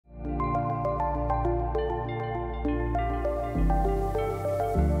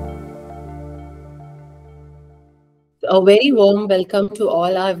A very warm welcome to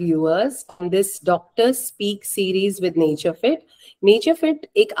all our viewers on this Doctors Speak series with NatureFit. NatureFit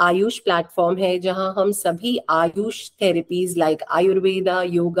एक Ayush platform है जहां हम सभी Ayush therapies like Ayurveda,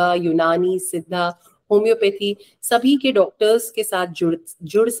 yoga, यूनानी, सिद्धा, होम्योपैथी सभी के डॉक्टर्स के साथ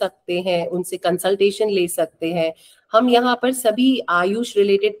जुड़ सकते हैं, उनसे कंसल्टेशन ले सकते हैं. हम यहाँ पर सभी आयुष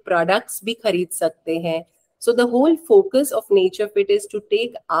रिलेटेड प्रोडक्ट्स भी खरीद सकते हैं. So the whole focus of NatureFit is to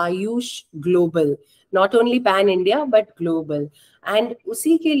take Ayush global. Not only pan India but global. And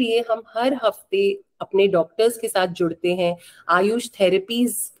उसी के लिए हम हर हफ्ते अपने डॉक्टर्स के साथ जुड़ते हैं. Ayush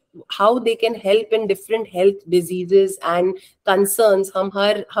therapies, how they can help in different health diseases and concerns, हम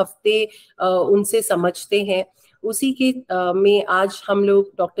हर हफ्ते उनसे समझते हैं. उसी के में आज हम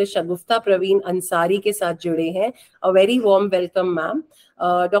लोग डॉक्टर शगुफ्ता प्रवीण अंसारी के साथ जुड़े हैं. A very warm welcome, ma'am.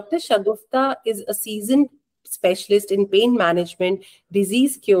 Dr. Shagufta is a seasoned specialist in pain management,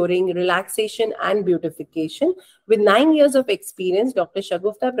 disease curing, relaxation and beautification. With 9 years of experience, Dr.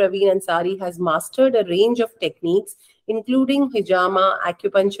 Shagufta Praveen Ansari has mastered a range of techniques including hijama,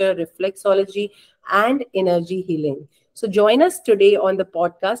 acupuncture, reflexology and energy healing. So join us today on the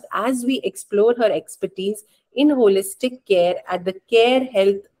podcast as we explore her expertise in holistic care at the C.A.R.E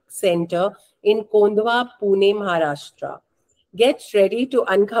Health Center in Kondhwa, Pune, Maharashtra. Get ready to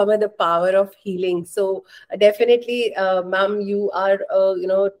uncover the power of healing. So definitely, ma'am, you are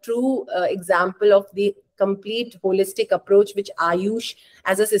true example of the complete holistic approach which Ayush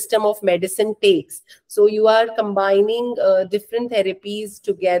as a system of medicine takes. So you are combining different therapies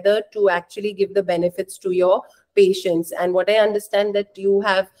together to actually give the benefits to your patients. And what I understand that you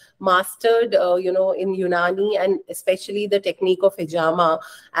have mastered in Unani and especially the technique of hijama,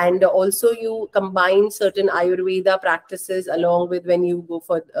 and also you combine certain Ayurveda practices along with when you go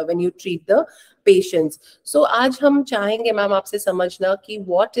for when you treat the patients. So आज हम चाहेंगे ma'am आपसे समझना कि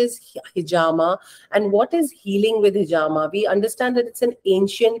what is hijama and what is healing with hijama. We understand that it's an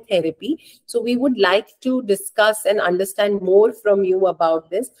ancient therapy, so we would like to discuss and understand more from you about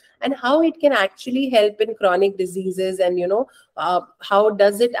this and how it can actually help in chronic diseases, and how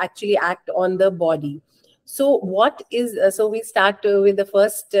does it actually act on the body. So what is so we start with the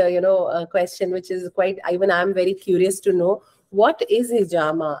first question, which is quite, even I'm very curious to know, what is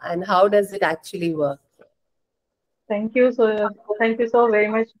hijama and how does it actually work? Thank you. Thank you so very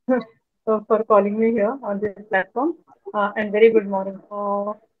much for calling me here on this platform. And very good morning.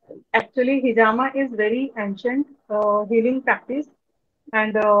 Actually, hijama is very ancient healing practice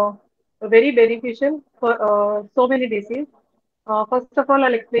and very beneficial for so many diseases. First of all,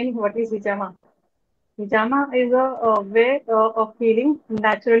 I'll explain what is hijama. Hijama is a way of healing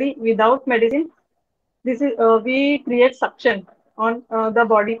naturally without medicine. This is we create suction on the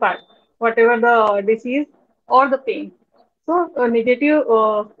body part, whatever the disease or the pain. So negative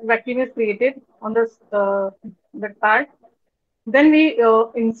vacuum is created on this that part. Then we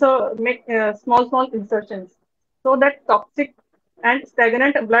make small insertions so that toxic and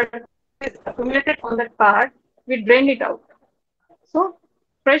stagnant blood is accumulated on that part. We drain it out. So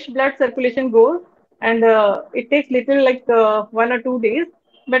fresh blood circulation goes, and it takes little like 1 or 2 days,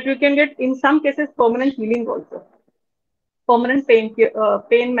 but we can get in some cases permanent healing also. Permanent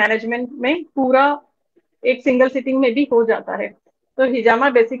pain management में पूरा एक single sitting में भी हो जाता है. तो हिजामा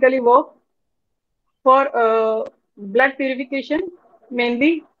basically work for blood purification,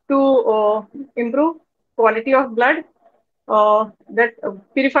 mainly to improve quality of blood. That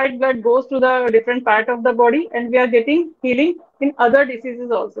purified blood goes to the different part of the body, and we are getting healing in other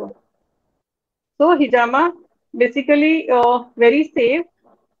diseases also. So hijama basically very safe,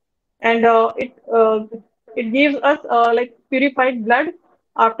 and it gives us like purified blood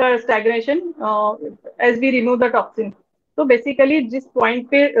after stagnation as we remove the toxin. तो basically जिस point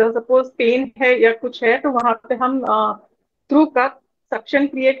पे suppose pen है या कुछ है, तो वहां पे हम थ्रू कप सक्शन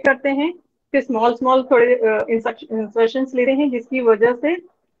क्रिएट करते हैं, फिर स्मॉल थोड़े इंसर्शंस लेते हैं, जिसकी वजह से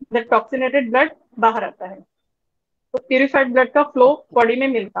द टॉक्सिनेटेड ब्लड बाहर आता है. तो प्यूरिफाइड ब्लड का फ्लो बॉडी में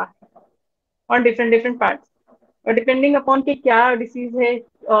मिलता है ऑन डिफरेंट पार्ट्स, और डिपेंडिंग अपॉन कि क्या डिसीज है,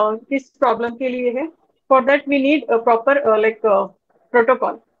 किस प्रॉब्लम के लिए है. For that we need proper like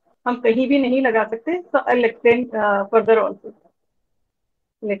protocol. हम कहीं भी नहीं लगा सकते. सो I will explain further also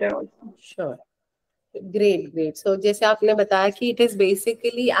letter also. Sure. Great. सो जैसे आपने बताया कि it is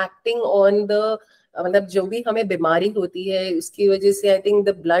basically acting on the, मतलब जो भी हमें बीमारी होती है उसकी वजह से I think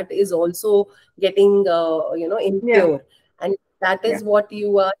the blood is also getting impure, and that is what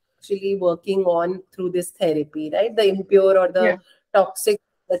you are actually working on through this therapy, right? The impure or the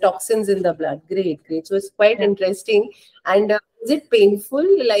toxins in the blood. Great. So it's quite interesting. And is it painful?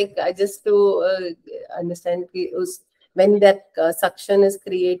 Like, just to understand, when that suction is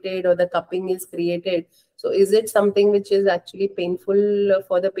created or the cupping is created, So is it something which is actually painful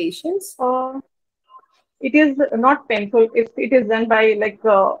for the patients? It is not painful if it is done by like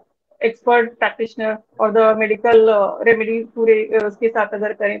expert practitioner or the medical remedy पूरे उसके साथ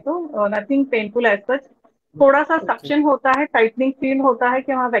अगर करें तो nothing painful as such. थोड़ा सा Okay. suction होता है, tightening feel होता है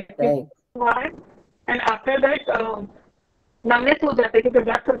कि वहाँ वैक्यूम Right. हुआ है, and after that numbness हो जाता है क्योंकि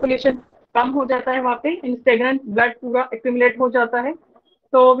blood circulation कम हो जाता है वहाँ पे, and stagnant blood पूरा accumulate हो जाता है,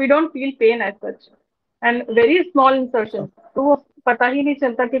 so we don't feel pain as such, and very small insertions, तो वो पता ही नहीं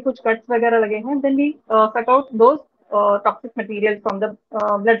चलता कि कुछ कट्स वगैरह लगे हैं. Then we suck out those toxic materials from the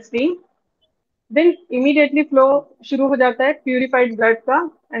blood stream. Then immediately flow शुरू हो जाता है purified blood का,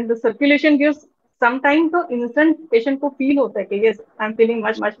 and the circulation gives some time, तो instant patient को feel होता है कि yes, I'm feeling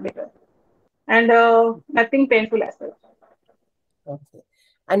much better, and nothing painful as such. Okay.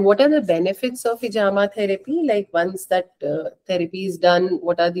 And what are the benefits of hijama therapy? Like once that therapy is done,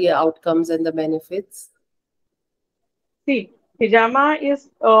 what are the outcomes and the benefits? See, hijama is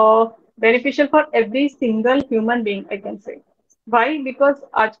beneficial for every single human being, I can say. Why? Because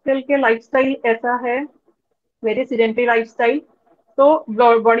आजकल के lifestyle ऐसा है, very sedentary lifestyle. तो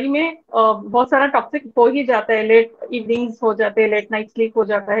body में बहुत सारा toxic हो ही जाता है, लेट इवनिंग्स हो जाते हैं, लेट नाइट स्लीप हो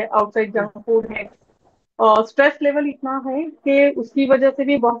जाता है, आउटसाइड जंक फूड है, स्ट्रेस लेवल इतना है कि उसकी वजह से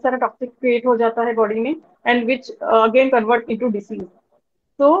भी बहुत सारा टॉक्सिक क्रिएट हो जाता है बॉडी में, and which again convert into disease.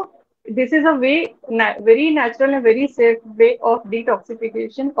 So this is a very natural and very safe way of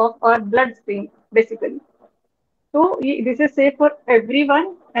detoxification of our bloodstream, basically. So this is safe for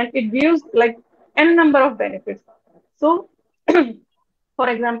everyone, and it gives like n number of benefits. So, for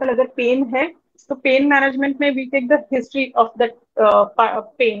example, अगर pain है, तो pain management में we take the history of that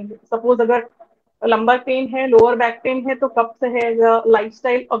pain. Suppose अगर lumbar pain है, lower back pain है, तो कब से है, the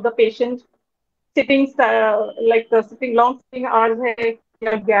lifestyle of the patient, sitting sitting long sitting hours है,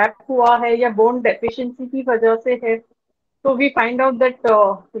 या गैप हुआ है, या बोन डेफिशिएंसी की वजह से है, तो we find out that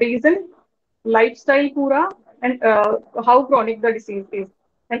reason, lifestyle पूरा, and how chronic the disease is,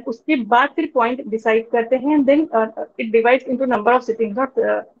 and उसके बाद फिर पॉइंट डिसाइड करते हैं, and then it divides into number of sitting, not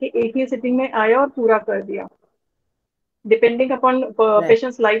कि एक ही सिटिंग में आया और पूरा कर दिया. Depending upon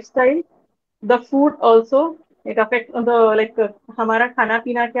patients lifestyle, the food also, it affect the like हमारा खाना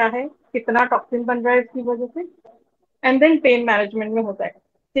पीना क्या है, कितना टॉक्सिन बन रहा है इसकी वजह से, एंड देन पेन मैनेजमेंट में होता है.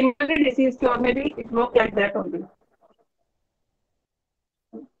 सिमिलरली डिसीज क्योर में भी it work like that only.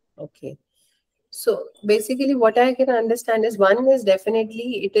 Okay. So basically what I can understand is, one is definitely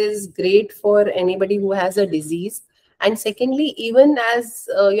it is great for anybody who has a disease, and secondly, even as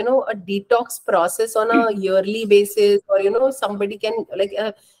a detox process on a yearly basis, or somebody can, like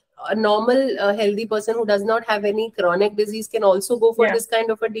a normal healthy person who does not have any chronic disease can also go for Yeah. this kind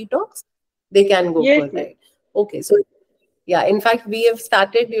of a detox. They can go Yes, for yes. that. Okay, so yeah, in fact we have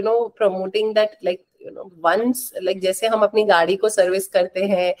started promoting that, like once, like जैसे हम अपनी गाड़ी को service करते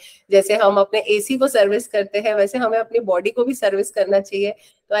हैं, जैसे हम अपने एसी को सर्विस करते हैं, वैसे हमें अपनी बॉडी को भी सर्विस करना चाहिए.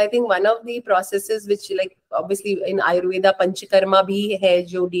 तो I think one of the processes which, like obviously इन आयुर्वेदा पंचकर्मा भी है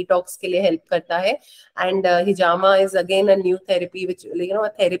जो डिटॉक्स के लिए हेल्प करता है, and hijama is again a new therapy which a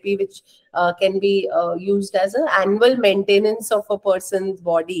therapy which can be used as a annual maintenance of a person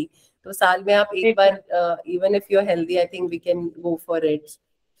body. तो साल में आप एक बार, even if you're healthy, I think we can go for it.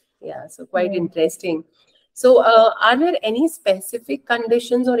 Yeah, so quite interesting. So are there any specific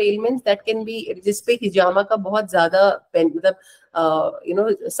conditions or ailments that can be, जिसपे हिजामा का बहुत ज़्यादा मतलब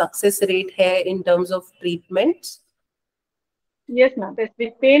success rate है in terms of treatments? Yes, ma'am.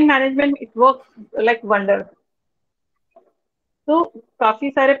 With pain management, it works like wonder. तो काफी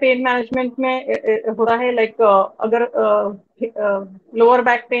सारे pain management में होता है, लाइक अगर लोअर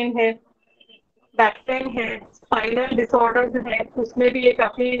बैक पेन है, बैक पेन है, स्पाइनल डिसऑर्डर्स है, उसमें भी ये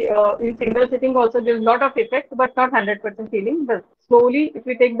काफी in single sitting also there is lot of effect but not 100% feeling, but slowly if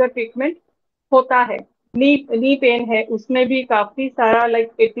we take the treatment होता है. नी पेन है, उसमें भी काफी सारा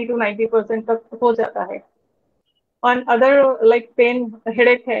लाइक 80 to 90% तक हो जाता है. On other like pen,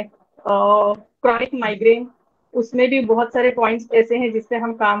 headache है, क्रॉनिक माइग्रेन, उसमें भी बहुत सारे पॉइंट्स ऐसे हैं जिससे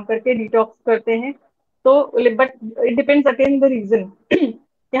हम काम करके डिटॉक्स करते हैं. तो but it depends again the reason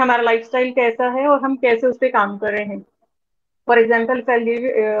कि हमारा लाइफस्टाइल कैसा है और हम कैसे उस पर काम कर रहे हैं. फॉर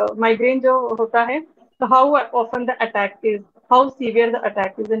एग्जाम्पल माइग्रेन जो होता है, तो how often the attack is, how severe the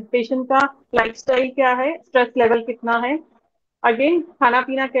attack is, and patient का लाइफस्टाइल क्या है, स्ट्रेस लेवल कितना है, अगेन खाना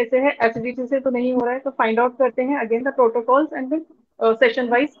पीना कैसे है, एसिडिटी से तो नहीं हो रहा है, तो फाइंड आउट करते हैं again the protocols, and then session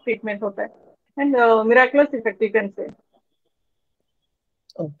wise treatment होता है, and miraculous effective can say.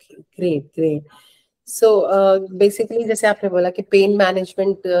 Okay, great. So basically, जैसे आपने बोला कि pain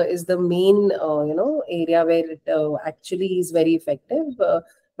management is the main area where it actually is very effective.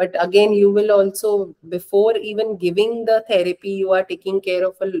 But again, you will also, before even giving the therapy, you are taking care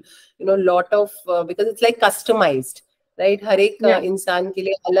of a lot of because it's like customized, right? हर एक Yeah. इंसान के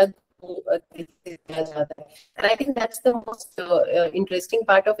लिए अलग तरीके से दिया जाता है. And I think that's the most interesting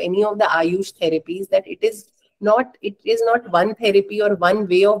part of any of the Ayush therapies, that it is not one therapy or one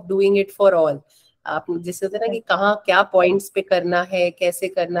way of doing it for all. आप जैसे होता है ना कि कहाँ क्या पॉइंट्स पे करना है, कैसे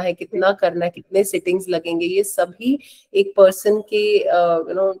करना है, कितना करना है, कितने सिटिंग्स लगेंगे, ये सभी एक पर्सन के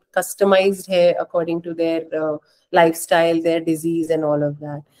कस्टमाइज्ड है according to their lifestyle, their disease, and all of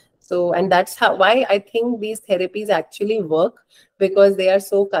that. So, and that's why I think these therapies actually work, because they are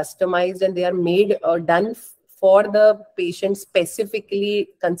so customized and they are made or done for the patient specifically,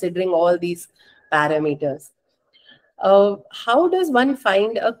 considering all these parameters. How does one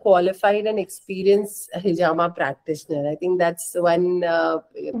find a qualified and experienced hijama practitioner? I think that's one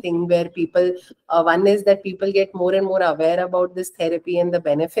thing where people, one is that people get more and more aware about this therapy and the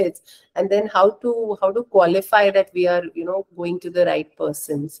benefits, and then how to qualify that we are going to the right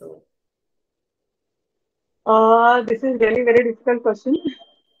person. So This is really very difficult question.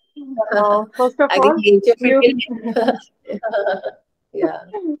 First of I think all, nature you will yeah.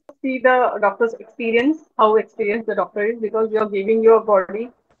 see the doctor's experience, how experienced the doctor is, because you're giving your body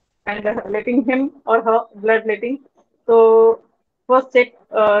and letting him or her bloodletting. So first check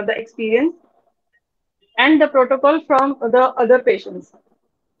the experience and the protocol from the other patients.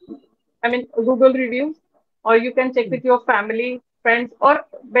 I mean, Google reviews, or you can check with your family, friends, or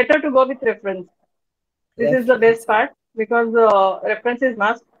better to go with reference. This is the best Reference. part because reference is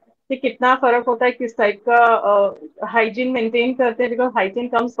must. कि कितना फर्क होता है किस type का hygiene maintain करते हैं, because hygiene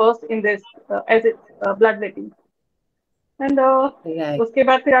comes first in this as blood letting and Right. उसके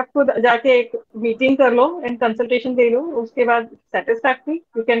बाद फिर आपको जाके एक मीटिंग कर लो एंड कंसल्टेशन दे लो, उसके बाद satisfactory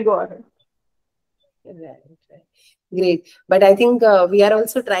you can go ahead. Right, right. Great. But I think we are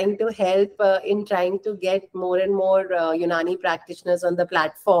also trying to help in trying to get more and more Unani practitioners on the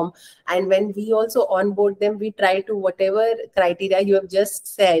platform. And when we also onboard them, we try to, whatever criteria you have just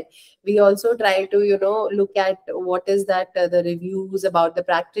said, we also try to, look at what is that, the reviews about the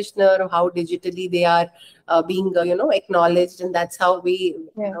practitioner, how digitally they are being, acknowledged. And that's how we,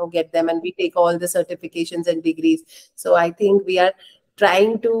 get them. And we take all the certifications and degrees. So I think we are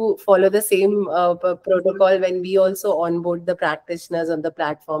trying to follow the same protocol when we also onboard the practitioners on the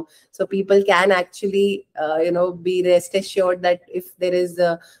platform, so people can actually be rest assured that if there is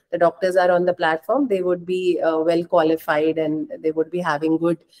the doctors are on the platform, they would be well qualified and they would be having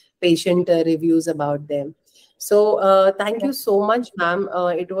good patient reviews about them. So thank you so much, ma'am.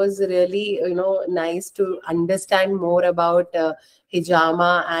 It was really nice to understand more about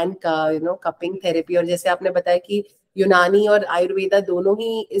hijama and cupping therapy. और जैसे आपने बताया कि यूनानी और आयुर्वेदा दोनों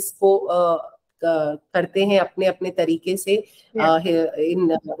ही इसको करते हैं अपने अपने तरीके से.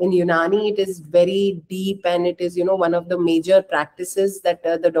 In Unani, it is very deep and it is one of the major practices that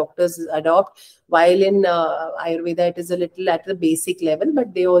the doctors adopt, while in Ayurveda it is a little at the basic level,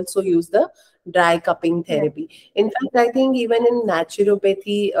 but they also use the dry cupping therapy. In fact, I think even in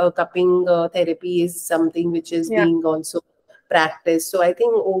naturopathy, cupping therapy is something which is being also practiced. So I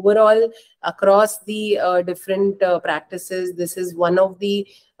think overall across the different practices, this is one of the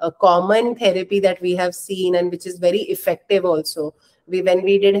common therapy that we have seen and which is very effective also. When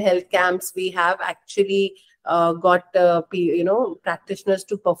we did health camps, we have actually got practitioners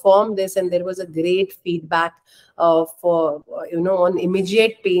to perform this, and there was a great feedback for on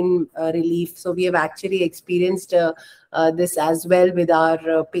immediate pain relief. So we have actually experienced this as well with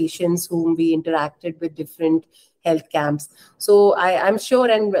our patients whom we interacted with different health camps. So I'm sure,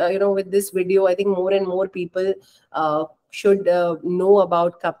 and with this video, I think more and more people should know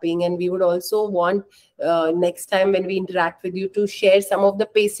about cupping, and we would also want next time when we interact with you to share some of the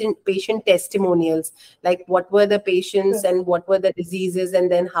patient testimonials, like what were the patients and what were the diseases,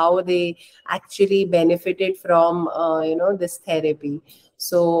 and then how they actually benefited from this therapy.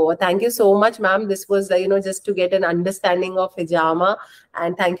 So thank you so much, ma'am. This was just to get an understanding of hijama,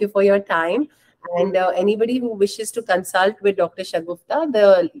 and thank you for your time. And anybody who wishes to consult with Dr. Shagufta,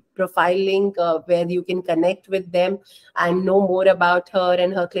 the profile link where you can connect with them and know more about her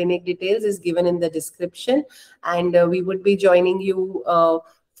and her clinic details is given in the description. And we would be joining you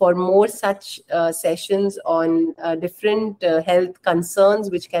for more such sessions on different health concerns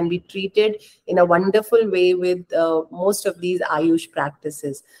which can be treated in a wonderful way with most of these Ayush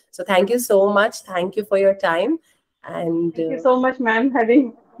practices. So thank you so much. Thank you for your time. And thank you so much, ma'am,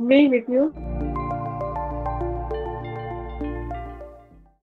 having me with you.